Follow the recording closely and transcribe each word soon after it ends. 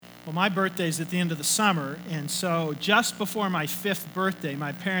Well, my birthday is at the end of the summer, and so just before my 5th birthday,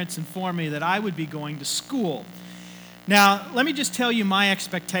 my parents informed me that I would be going to school. Now, let me just tell you my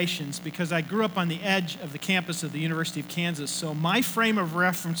expectations, because I grew up on the edge of the campus of the University of Kansas, so my frame of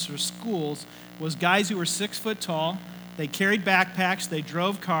reference for schools was guys who were 6 foot tall, they carried backpacks, they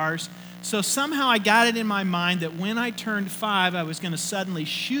drove cars, so somehow I got it in my mind that when I turned 5, I was going to suddenly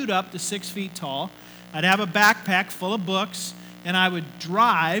shoot up to 6 feet tall. I'd have a backpack full of books, and I would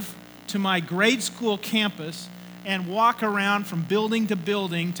drive to my grade school campus and walk around from building to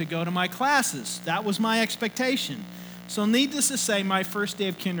building to go to my classes. That was my expectation. So needless to say, my first day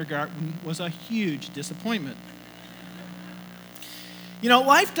of kindergarten was a huge disappointment. You know,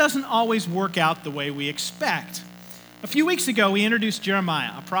 life doesn't always work out the way we expect. A few weeks ago, we introduced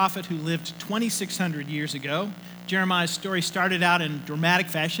Jeremiah, a prophet who lived 2,600 years ago. Jeremiah's story started out in dramatic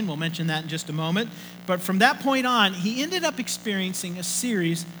fashion. We'll mention that in just a moment. But from that point on, he ended up experiencing a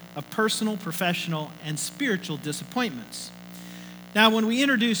series of personal, professional, and spiritual disappointments. Now, when we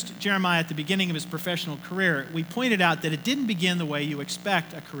introduced Jeremiah at the beginning of his professional career, we pointed out that it didn't begin the way you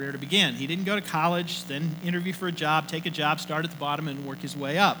expect a career to begin. He didn't go to college, then interview for a job, take a job, start at the bottom, and work his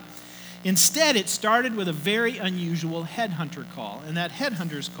way up. Instead, it started with a very unusual headhunter call, and that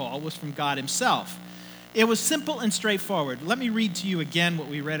headhunter's call was from God himself. It was simple and straightforward. Let me read to you again what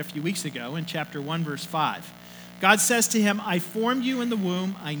we read a few weeks ago in chapter 1, verse 5. God says to him, I formed you in the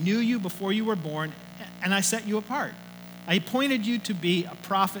womb, I knew you before you were born, and I set you apart. I appointed you to be a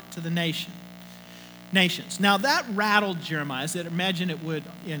prophet to the nations. Now that rattled Jeremiah, as I'd imagine it would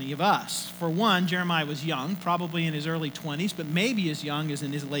any of us. For one, Jeremiah was young, probably in his early 20s, but maybe as young as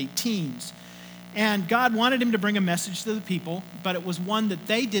in his late teens. And God wanted him to bring a message to the people, but it was one that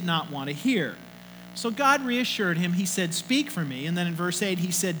they did not want to hear. So God reassured him. He said, speak for me. And then in verse 8,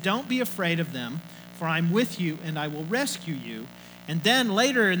 he said, don't be afraid of them, for I'm with you and I will rescue you. And then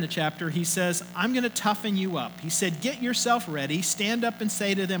later in the chapter, he says, I'm going to toughen you up. He said, get yourself ready, stand up and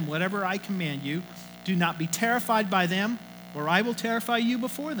say to them whatever I command you. Do not be terrified by them, or I will terrify you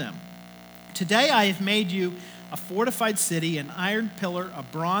before them. Today I have made you a fortified city, an iron pillar, a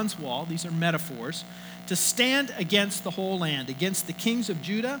bronze wall, these are metaphors, to stand against the whole land, against the kings of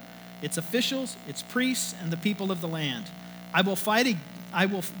Judah, its officials, its priests, and the people of the land. They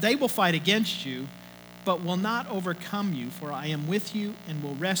will fight against you, but will not overcome you, for I am with you and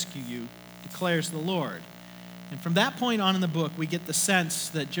will rescue you, declares the Lord. And from that point on in the book, we get the sense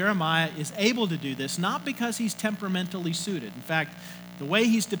that Jeremiah is able to do this, not because he's temperamentally suited. In fact, the way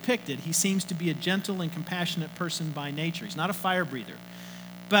he's depicted, he seems to be a gentle and compassionate person by nature. He's not a fire breather.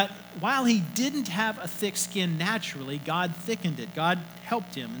 But while he didn't have a thick skin naturally, God thickened it. God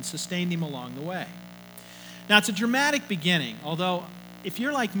helped him and sustained him along the way. Now, it's a dramatic beginning, although if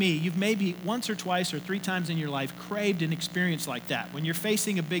you're like me, you've maybe once or twice or 3 times in your life craved an experience like that. When you're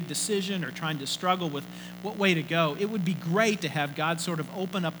facing a big decision or trying to struggle with what way to go, it would be great to have God sort of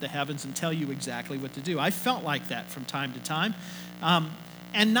open up the heavens and tell you exactly what to do. I felt like that from time to time.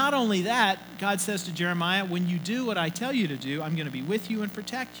 And not only that, God says to Jeremiah, when you do what I tell you to do, I'm going to be with you and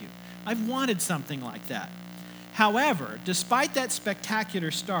protect you. I've wanted something like that. However, despite that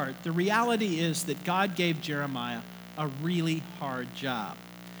spectacular start, the reality is that God gave Jeremiah a really hard job.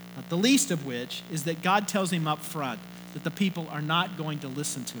 Not the least of which is that God tells him up front that the people are not going to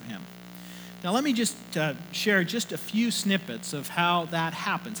listen to him. Now let me just share just a few snippets of how that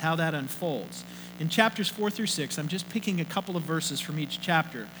happens, how that unfolds. In chapters 4 through 6, I'm just picking a couple of verses from each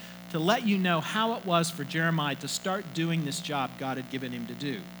chapter to let you know how it was for Jeremiah to start doing this job God had given him to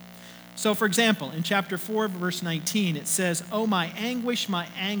do. So, for example, in chapter 4, verse 19, it says, "Oh, my anguish,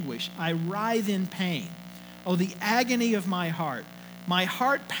 I writhe in pain. Oh, the agony of my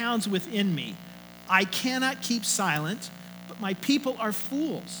heart pounds within me. I cannot keep silent, but my people are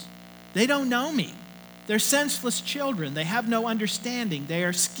fools. They don't know me. They're senseless children. They have no understanding. They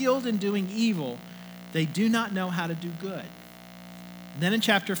are skilled in doing evil. They do not know how to do good." And then in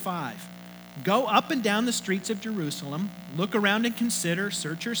chapter 5, "Go up and down the streets of Jerusalem, look around and consider,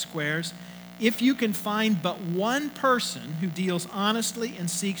 search her squares, if you can find but one person who deals honestly and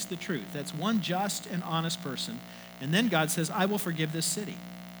seeks the truth." That's one just and honest person. And then God says, "I will forgive this city."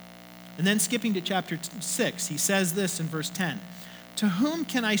 And then skipping to chapter 6, he says this in verse 10, "To whom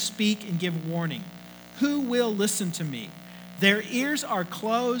can I speak and give warning? Who will listen to me? Their ears are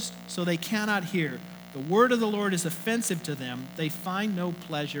closed, so they cannot hear. The word of the Lord is offensive to them. They find no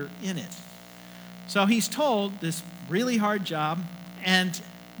pleasure in it." So he's told this really hard job, and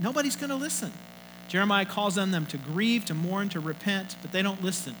nobody's going to listen. Jeremiah calls on them to grieve, to mourn, to repent, but they don't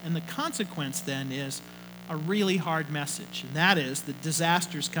listen. And the consequence then is a really hard message, and that is that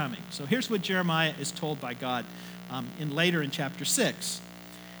disaster's coming. So here's what Jeremiah is told by God later in chapter 6.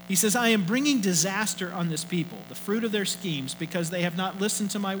 He says, I am bringing disaster on this people, the fruit of their schemes, because they have not listened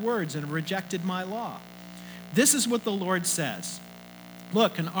to my words and rejected my law. This is what the Lord says.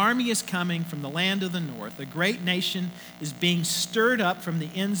 Look, an army is coming from the land of the north. A great nation is being stirred up from the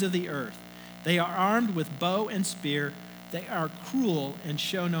ends of the earth. They are armed with bow and spear. They are cruel and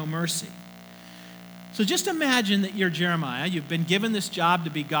show no mercy. So just imagine that you're Jeremiah. You've been given this job to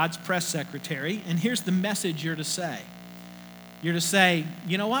be God's press secretary, and here's the message you're to say. You're to say,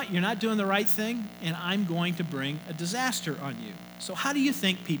 you know what? You're not doing the right thing, and I'm going to bring a disaster on you. So how do you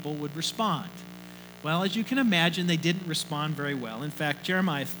think people would respond? Well, as you can imagine, they didn't respond very well. In fact,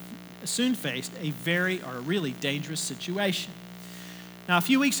 Jeremiah soon faced a really dangerous situation. Now, a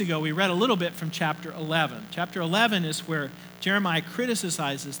few weeks ago, we read a little bit from chapter 11. Chapter 11 is where Jeremiah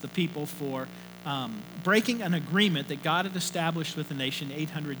criticizes the people for breaking an agreement that God had established with the nation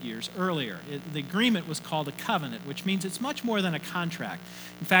 800 years earlier. The agreement was called a covenant, which means it's much more than a contract.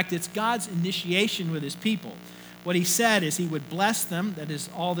 In fact, it's God's initiation with his people. What he said is he would bless them, that is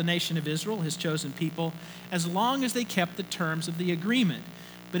all the nation of Israel, his chosen people, as long as they kept the terms of the agreement.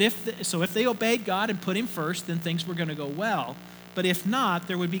 But if they obeyed God and put him first, then things were going to go well. But if not,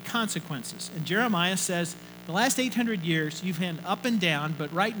 there would be consequences. And Jeremiah says, the last 800 years, you've been up and down,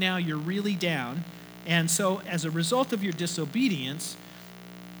 but right now you're really down. And so as a result of your disobedience,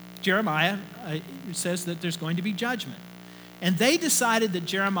 Jeremiah says that there's going to be judgment. And they decided that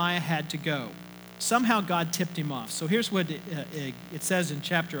Jeremiah had to go. Somehow God tipped him off. So here's what it says in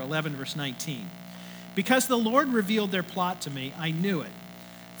chapter 11, verse 19. Because the Lord revealed their plot to me, I knew it.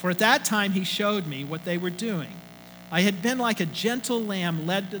 For at that time he showed me what they were doing. I had been like a gentle lamb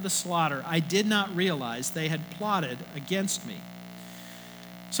led to the slaughter. I did not realize they had plotted against me.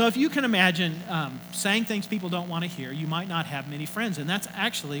 So if you can imagine saying things people don't want to hear, you might not have many friends. And that's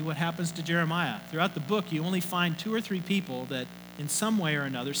actually what happens to Jeremiah. Throughout the book, you only find 2 or 3 people that in some way or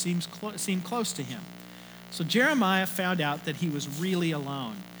another seem close to him. So Jeremiah found out that he was really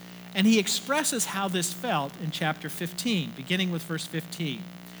alone. And he expresses how this felt in chapter 15, beginning with verse 15.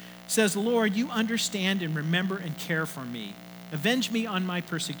 It says, Lord, you understand and remember and care for me. Avenge me on my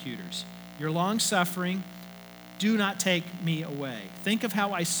persecutors. Your long-suffering, do not take me away. Think of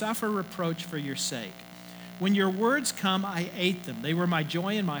how I suffer reproach for your sake. When your words come, I ate them. They were my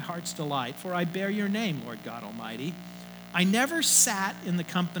joy and my heart's delight, for I bear your name, Lord God Almighty. I never sat in the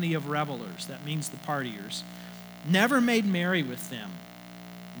company of revelers, that means the partiers, never made merry with them.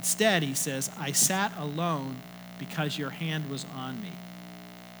 Instead, he says, I sat alone because your hand was on me.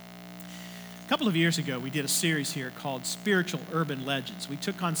 A couple of years ago, we did a series here called Spiritual Urban Legends. We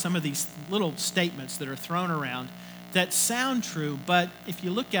took on some of these little statements that are thrown around that sound true, but if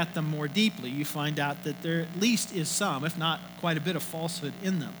you look at them more deeply, you find out that there at least is some, if not quite a bit of falsehood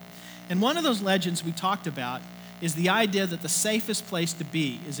in them. And one of those legends we talked about is the idea that the safest place to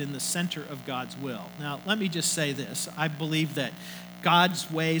be is in the center of God's will. Now, let me just say this. I believe that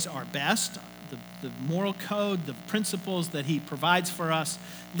God's ways are best. The moral code, the principles that he provides for us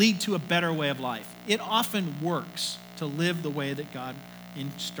lead to a better way of life. It often works to live the way that God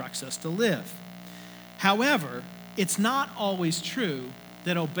instructs us to live. However, it's not always true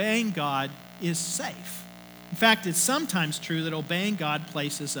that obeying God is safe. In fact, it's sometimes true that obeying God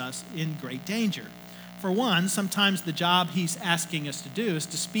places us in great danger. For one, sometimes the job he's asking us to do is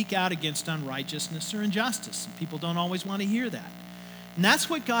to speak out against unrighteousness or injustice. And people don't always want to hear that. And that's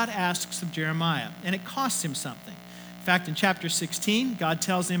what God asks of Jeremiah, and it costs him something. In fact, in chapter 16, God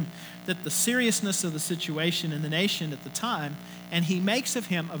tells him that the seriousness of the situation in the nation at the time, and he makes of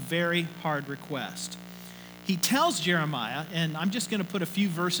him a very hard request. He tells Jeremiah, and I'm just going to put a few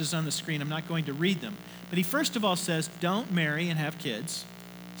verses on the screen, I'm not going to read them, but he first of all says, don't marry and have kids,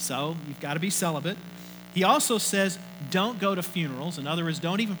 so you've got to be celibate. He also says, don't go to funerals. In other words,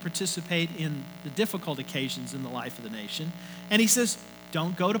 don't even participate in the difficult occasions in the life of the nation. And he says,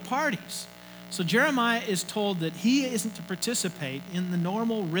 don't go to parties. So Jeremiah is told that he isn't to participate in the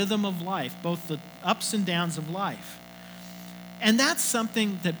normal rhythm of life, both the ups and downs of life. And that's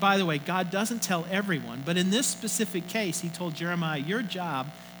something that, by the way, God doesn't tell everyone. But in this specific case, he told Jeremiah, your job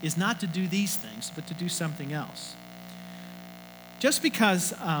is not to do these things, but to do something else. Just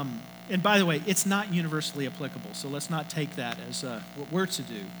because... And by the way, it's not universally applicable, so let's not take that as what we're to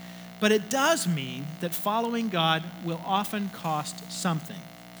do. But it does mean that following God will often cost something.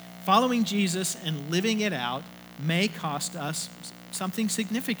 Following Jesus and living it out may cost us something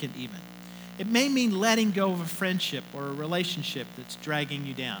significant even. It may mean letting go of a friendship or a relationship that's dragging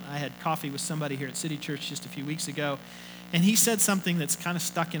you down. I had coffee with somebody here at City Church just a few weeks ago, and he said something that's kind of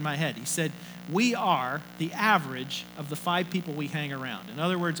stuck in my head. He said, we are the average of the 5 people we hang around. In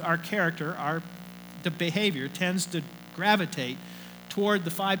other words, our character, the behavior tends to gravitate toward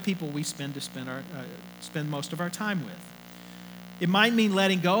the 5 people we spend most of our time with. It might mean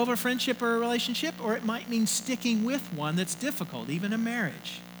letting go of a friendship or a relationship, or it might mean sticking with one that's difficult, even a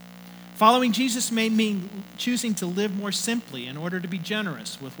marriage. Following Jesus may mean choosing to live more simply in order to be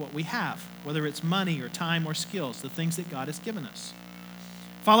generous with what we have, whether it's money or time or skills, the things that God has given us.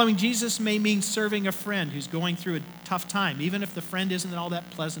 Following Jesus may mean serving a friend who's going through a tough time, even if the friend isn't all that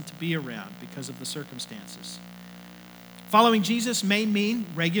pleasant to be around because of the circumstances. Following Jesus may mean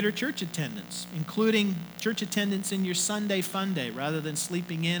regular church attendance, including church attendance in your Sunday fun day rather than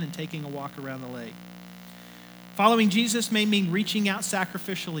sleeping in and taking a walk around the lake. Following Jesus may mean reaching out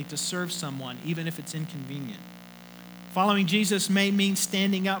sacrificially to serve someone, even if it's inconvenient. Following Jesus may mean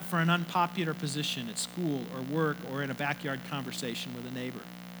standing up for an unpopular position at school or work or in a backyard conversation with a neighbor.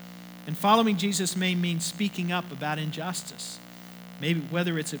 And following Jesus may mean speaking up about injustice, maybe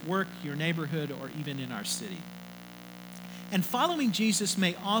whether it's at work, your neighborhood, or even in our city. And following Jesus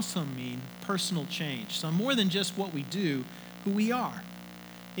may also mean personal change. So more than just what we do, who we are.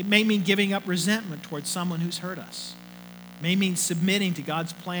 It may mean giving up resentment towards someone who's hurt us. It may mean submitting to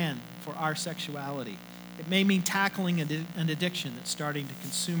God's plan for our sexuality. It may mean tackling an addiction that's starting to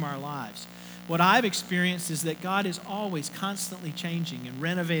consume our lives. What I've experienced is that God is always constantly changing and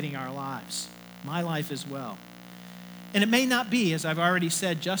renovating our lives, my life as well. And it may not be, as I've already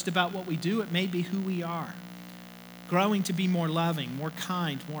said, just about what we do. It may be who we are. Growing to be more loving, more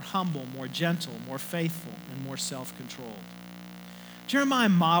kind, more humble, more gentle, more faithful, and more self-controlled. Jeremiah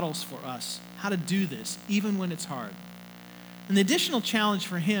models for us how to do this, even when it's hard. And the additional challenge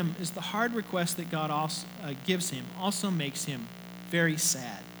for him is the hard request that God also gives him also makes him very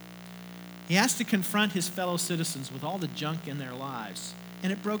sad. He has to confront his fellow citizens with all the junk in their lives,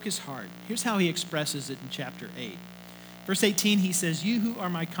 and it broke his heart. Here's how he expresses it in chapter 8. Verse 18, he says, "You who are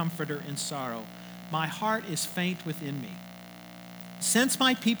my comforter in sorrow, my heart is faint within me. Since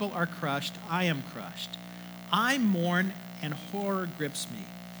my people are crushed, I am crushed. I mourn and horror grips me.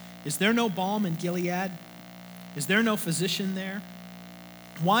 Is there no balm in Gilead? Is there no physician there?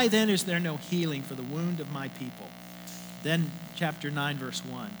 Why then is there no healing for the wound of my people?" Then chapter 9, verse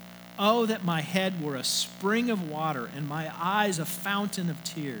 1. "Oh, that my head were a spring of water and my eyes a fountain of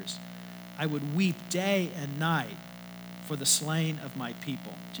tears. I would weep day and night for the slain of my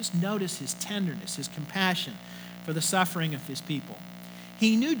people." Just notice his tenderness, his compassion for the suffering of his people.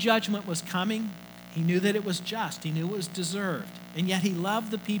 He knew judgment was coming. He knew that it was just. He knew it was deserved. And yet he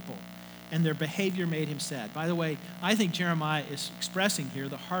loved the people, and their behavior made him sad. By the way, I think Jeremiah is expressing here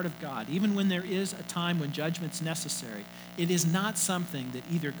the heart of God. Even when there is a time when judgment's necessary, it is not something that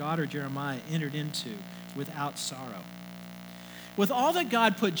either God or Jeremiah entered into without sorrow. With all that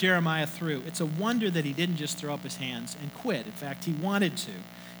God put Jeremiah through, it's a wonder that he didn't just throw up his hands and quit. In fact, he wanted to.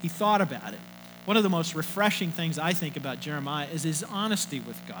 He thought about it. One of the most refreshing things I think about Jeremiah is his honesty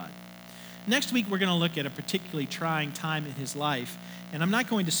with God. Next week, we're going to look at a particularly trying time in his life, and I'm not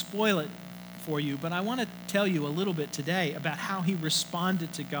going to spoil it for you, but I want to tell you a little bit today about how he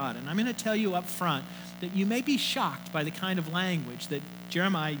responded to God. And I'm going to tell you up front that you may be shocked by the kind of language that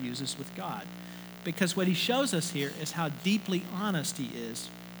Jeremiah uses with God, because what he shows us here is how deeply honest he is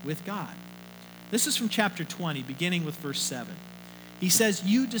with God. This is from chapter 20, beginning with verse 7. He says,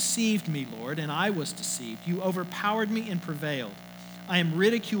 "You deceived me, Lord, and I was deceived. You overpowered me and prevailed. I am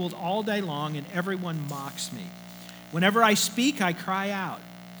ridiculed all day long, and everyone mocks me. Whenever I speak, I cry out,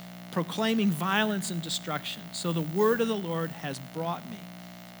 proclaiming violence and destruction. So the word of the Lord has brought me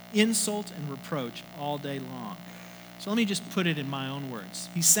insult and reproach all day long." So let me just put it in my own words.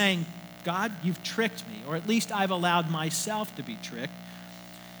 He's saying, God, you've tricked me, or at least I've allowed myself to be tricked.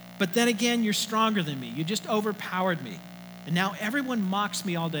 But then again, you're stronger than me. You just overpowered me. And now everyone mocks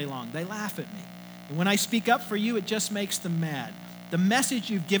me all day long. They laugh at me. And when I speak up for you, it just makes them mad. The message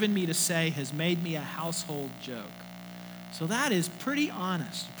you've given me to say has made me a household joke. So that is pretty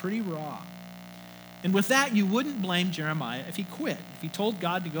honest, pretty raw. And with that, you wouldn't blame Jeremiah if he quit, if he told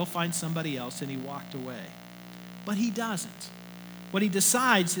God to go find somebody else and he walked away. But he doesn't. What he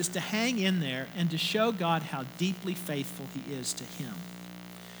decides is to hang in there and to show God how deeply faithful he is to him.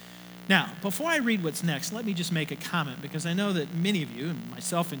 Now, before I read what's next, let me just make a comment, because I know that many of you, and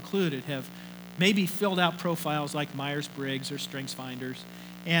myself included, have maybe filled out profiles like Myers-Briggs or StrengthsFinders.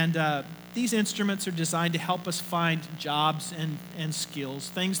 And these instruments are designed to help us find jobs and skills,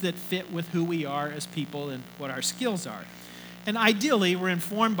 things that fit with who we are as people and what our skills are. And ideally, we're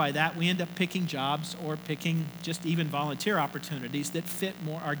informed by that. We end up picking jobs or picking just even volunteer opportunities that fit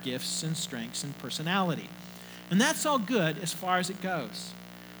more our gifts and strengths and personality. And that's all good as far as it goes.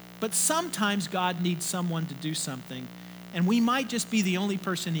 But sometimes God needs someone to do something, And we might just be the only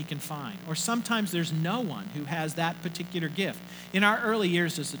person he can find. Or sometimes there's no one who has that particular gift. In our early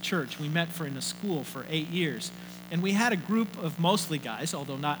years as a church, we met in a school for 8 years. And we had a group of mostly guys,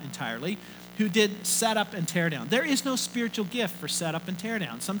 although not entirely, who did set up and tear down. There is no spiritual gift for set up and tear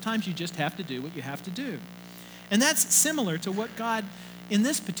down. Sometimes you just have to do what you have to do. And that's similar to what God, in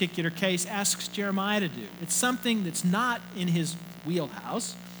this particular case, asks Jeremiah to do. It's something that's not in his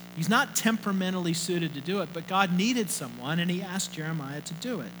wheelhouse. He's not temperamentally suited to do it, but God needed someone, and he asked Jeremiah to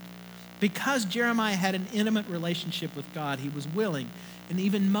do it. Because Jeremiah had an intimate relationship with God, he was willing and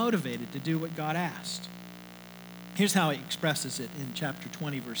even motivated to do what God asked. Here's how he expresses it in chapter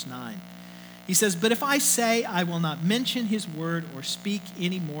 20, verse 9. He says, "But if I say I will not mention his word or speak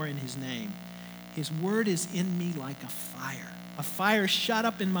any more in his name, his word is in me like a fire shut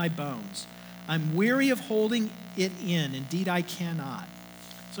up in my bones. I'm weary of holding it in. Indeed, I cannot."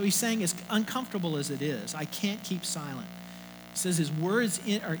 So he's saying, as uncomfortable as it is, I can't keep silent. He says, his words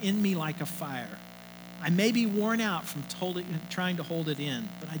are in me like a fire. I may be worn out from trying to hold it in,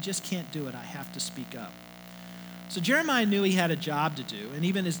 but I just can't do it. I have to speak up. So Jeremiah knew he had a job to do, and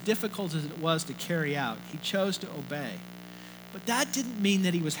even as difficult as it was to carry out, he chose to obey. But that didn't mean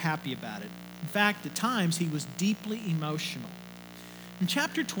that he was happy about it. In fact, at times, he was deeply emotional. In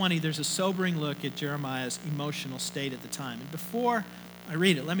chapter 20, there's a sobering look at Jeremiah's emotional state at the time. And before I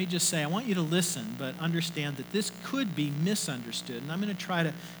read it, let me just say, I want you to listen, but understand that this could be misunderstood. And I'm going to try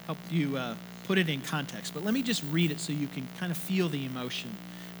to help you put it in context. But let me just read it so you can kind of feel the emotion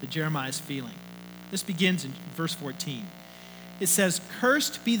that Jeremiah is feeling. This begins in verse 14. It says,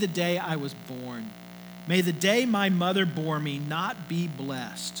 "Cursed be the day I was born. May the day my mother bore me not be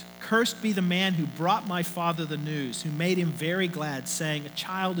blessed. Cursed be the man who brought my father the news, who made him very glad, saying, 'A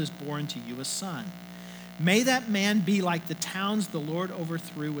child is born to you, a son.' May that man be like the towns the Lord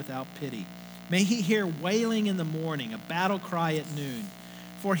overthrew without pity. May he hear wailing in the morning, a battle cry at noon.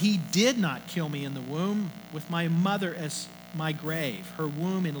 For he did not kill me in the womb, with my mother as my grave, her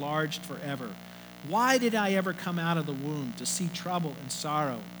womb enlarged forever. Why did I ever come out of the womb to see trouble and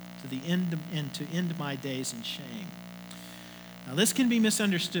sorrow, to end my days in shame?" Now this can be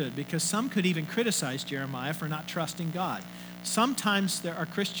misunderstood because some could even criticize Jeremiah for not trusting God. Sometimes there are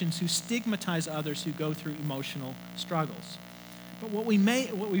Christians who stigmatize others who go through emotional struggles. But what we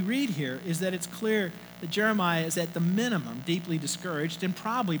read here is that it's clear that Jeremiah is at the minimum deeply discouraged and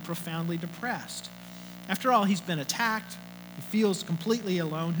probably profoundly depressed. After all, he's been attacked. He feels completely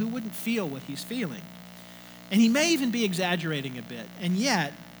alone. Who wouldn't feel what he's feeling? And he may even be exaggerating a bit, and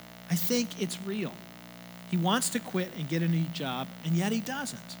yet I think it's real. He wants to quit and get a new job, and yet he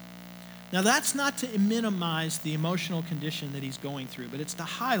doesn't. Now, that's not to minimize the emotional condition that he's going through, but it's to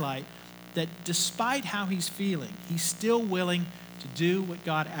highlight that despite how he's feeling, he's still willing to do what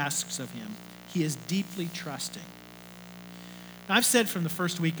God asks of him. He is deeply trusting. Now, I've said from the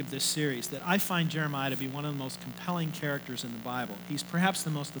first week of this series that I find Jeremiah to be one of the most compelling characters in the Bible. He's perhaps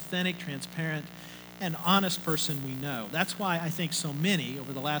the most authentic, transparent, and honest person we know. That's why I think so many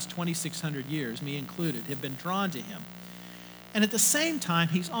over the last 2,600 years, me included, have been drawn to him. And at the same time,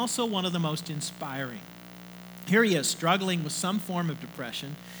 he's also one of the most inspiring. Here he is, struggling with some form of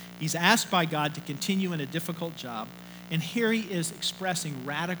depression. He's asked by God to continue in a difficult job. And here he is expressing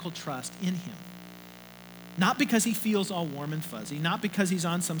radical trust in him. Not because he feels all warm and fuzzy, not because he's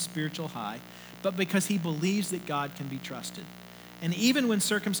on some spiritual high, but because he believes that God can be trusted. And even when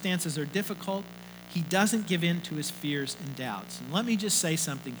circumstances are difficult, he doesn't give in to his fears and doubts. And let me just say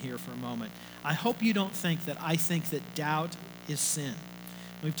something here for a moment. I hope you don't think that I think that doubt is sin.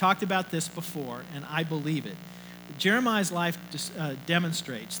 We've talked about this before, and I believe it. Jeremiah's life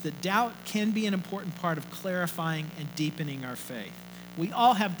demonstrates that doubt can be an important part of clarifying and deepening our faith. We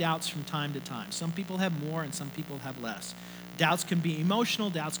all have doubts from time to time. Some people have more and some people have less. Doubts can be emotional,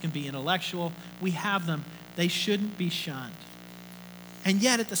 doubts can be intellectual. We have them. They shouldn't be shunned. And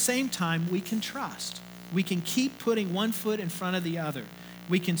yet, at the same time, we can trust. We can keep putting one foot in front of the other.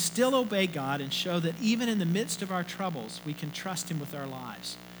 We can still obey God and show that even in the midst of our troubles, we can trust him with our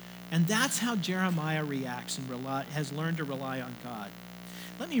lives. And that's how Jeremiah reacts and has learned to rely on God.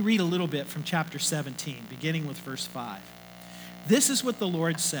 Let me read a little bit from chapter 17, beginning with verse 5. This is what the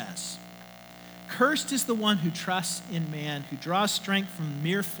Lord says. Cursed is the one who trusts in man, who draws strength from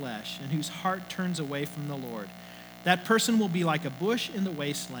mere flesh, and whose heart turns away from the Lord. That person will be like a bush in the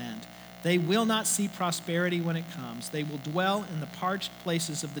wasteland. They will not see prosperity when it comes. They will dwell in the parched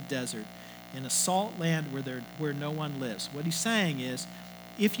places of the desert, in a salt land where no one lives. What he's saying is,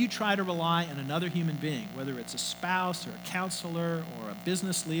 if you try to rely on another human being, whether it's a spouse or a counselor or a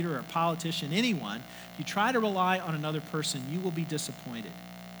business leader or a politician, anyone, if you try to rely on another person, you will be disappointed.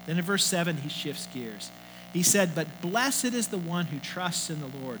 Then in verse 7, he shifts gears. He said, "But blessed is the one who trusts in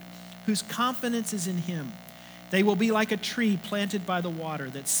the Lord, whose confidence is in him. They will be like a tree planted by the water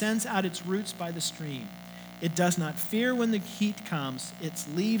that sends out its roots by the stream. It does not fear when the heat comes. Its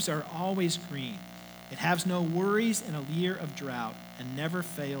leaves are always green. It has no worries in a year of drought and never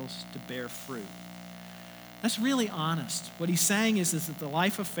fails to bear fruit." That's really honest. What he's saying is that the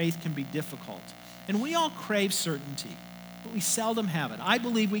life of faith can be difficult. And we all crave certainty, but we seldom have it. I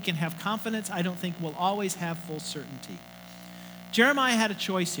believe we can have confidence. I don't think we'll always have full certainty. Jeremiah had a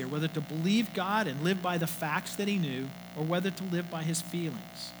choice here, whether to believe God and live by the facts that he knew, or whether to live by his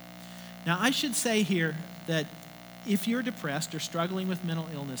feelings. Now, I should say here that if you're depressed or struggling with mental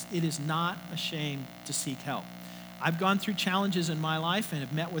illness, it is not a shame to seek help. I've gone through challenges in my life and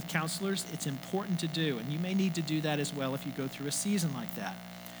have met with counselors. It's important to do, and you may need to do that as well if you go through a season like that.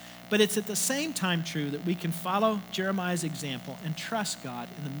 But it's at the same time true that we can follow Jeremiah's example and trust God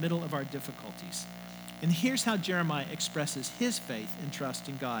in the middle of our difficulties. And here's how Jeremiah expresses his faith and trust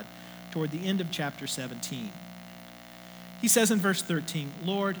in God toward the end of chapter 17. He says in verse 13,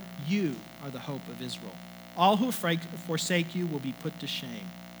 "Lord, you are the hope of Israel. All who forsake you will be put to shame.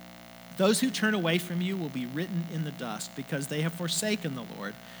 Those who turn away from you will be written in the dust, because they have forsaken the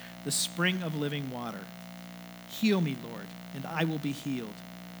Lord, the spring of living water. Heal me, Lord, and I will be healed.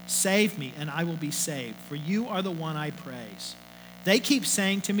 Save me, and I will be saved, for you are the one I praise. They keep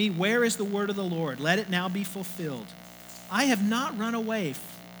saying to me, 'Where is the word of the Lord? Let it now be fulfilled.' I have not run away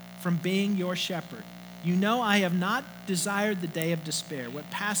from being your shepherd. You know I have not desired the day of despair. What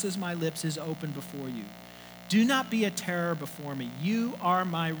passes my lips is open before you. Do not be a terror before me. You are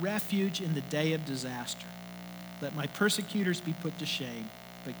my refuge in the day of disaster. Let my persecutors be put to shame,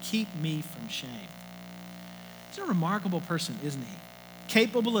 but keep me from shame." He's a remarkable person, isn't he?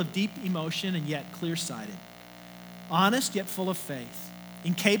 Capable of deep emotion and yet clear-sighted. Honest yet full of faith.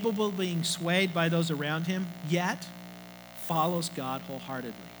 Incapable of being swayed by those around him, yet follows God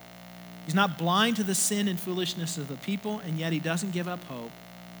wholeheartedly. He's not blind to the sin and foolishness of the people, and yet he doesn't give up hope,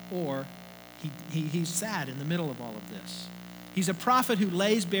 or he's sad in the middle of all of this. He's a prophet who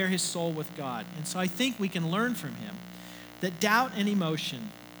lays bare his soul with God. And so I think we can learn from him that doubt and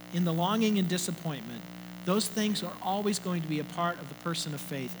emotion, in the longing and disappointment, those things are always going to be a part of the person of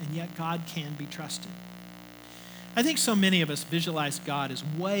faith, and yet God can be trusted. I think so many of us visualize God as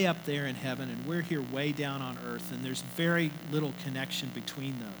way up there in heaven, and we're here way down on earth, and there's very little connection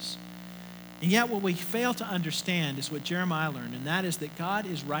between those. And yet what we fail to understand is what Jeremiah learned, and that is that God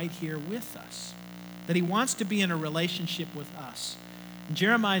is right here with us, that he wants to be in a relationship with us. And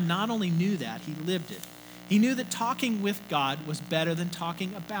Jeremiah not only knew that, he lived it. He knew that talking with God was better than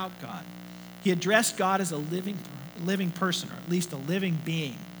talking about God. He addressed God as a living person, or at least a living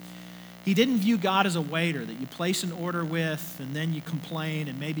being. He didn't view God as a waiter that you place an order with and then you complain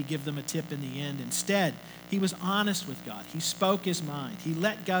and maybe give them a tip in the end. Instead, he was honest with God. He spoke his mind. He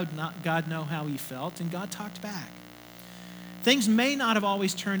let God know how he felt, and God talked back. Things may not have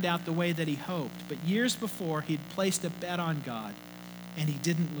always turned out the way that he hoped, but years before, he'd placed a bet on God, and he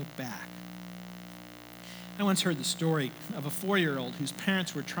didn't look back. I once heard the story of a 4-year-old whose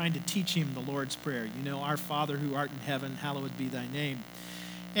parents were trying to teach him the Lord's Prayer. You know, "Our Father who art in heaven, hallowed be thy name."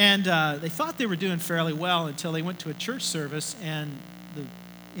 And they thought they were doing fairly well until they went to a church service, and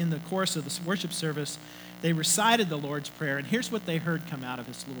in the course of the worship service, they recited the Lord's Prayer, and here's what they heard come out of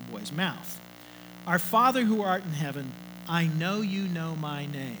this little boy's mouth. "Our Father who art in heaven, I know you know my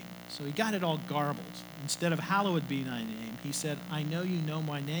name." So he got it all garbled. Instead of "hallowed be thy name," he said, "I know you know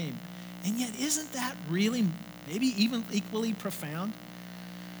my name." And yet, isn't that really maybe even equally profound?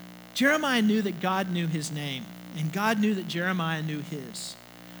 Jeremiah knew that God knew his name, and God knew that Jeremiah knew his.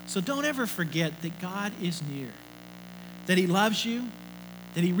 So don't ever forget that God is near, that he loves you,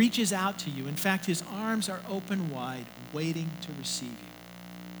 that he reaches out to you. In fact, his arms are open wide, waiting to receive you.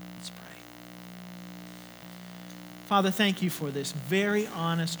 Let's pray. Father, thank you for this very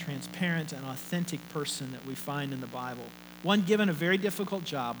honest, transparent, and authentic person that we find in the Bible. One given a very difficult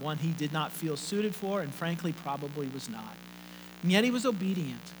job, one he did not feel suited for, and frankly, probably was not. And yet he was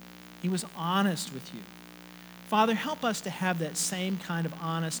obedient. He was honest with you. Father, help us to have that same kind of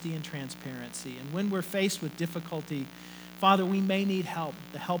honesty and transparency. And when we're faced with difficulty, Father, we may need help,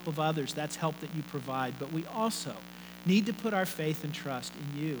 the help of others. That's help that you provide. But we also need to put our faith and trust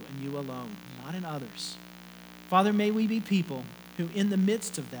in you and you alone, not in others. Father, may we be people who in the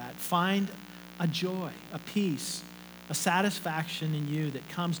midst of that find a joy, a peace, a satisfaction in you that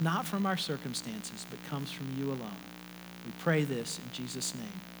comes not from our circumstances, but comes from you alone. We pray this in Jesus'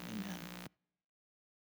 name.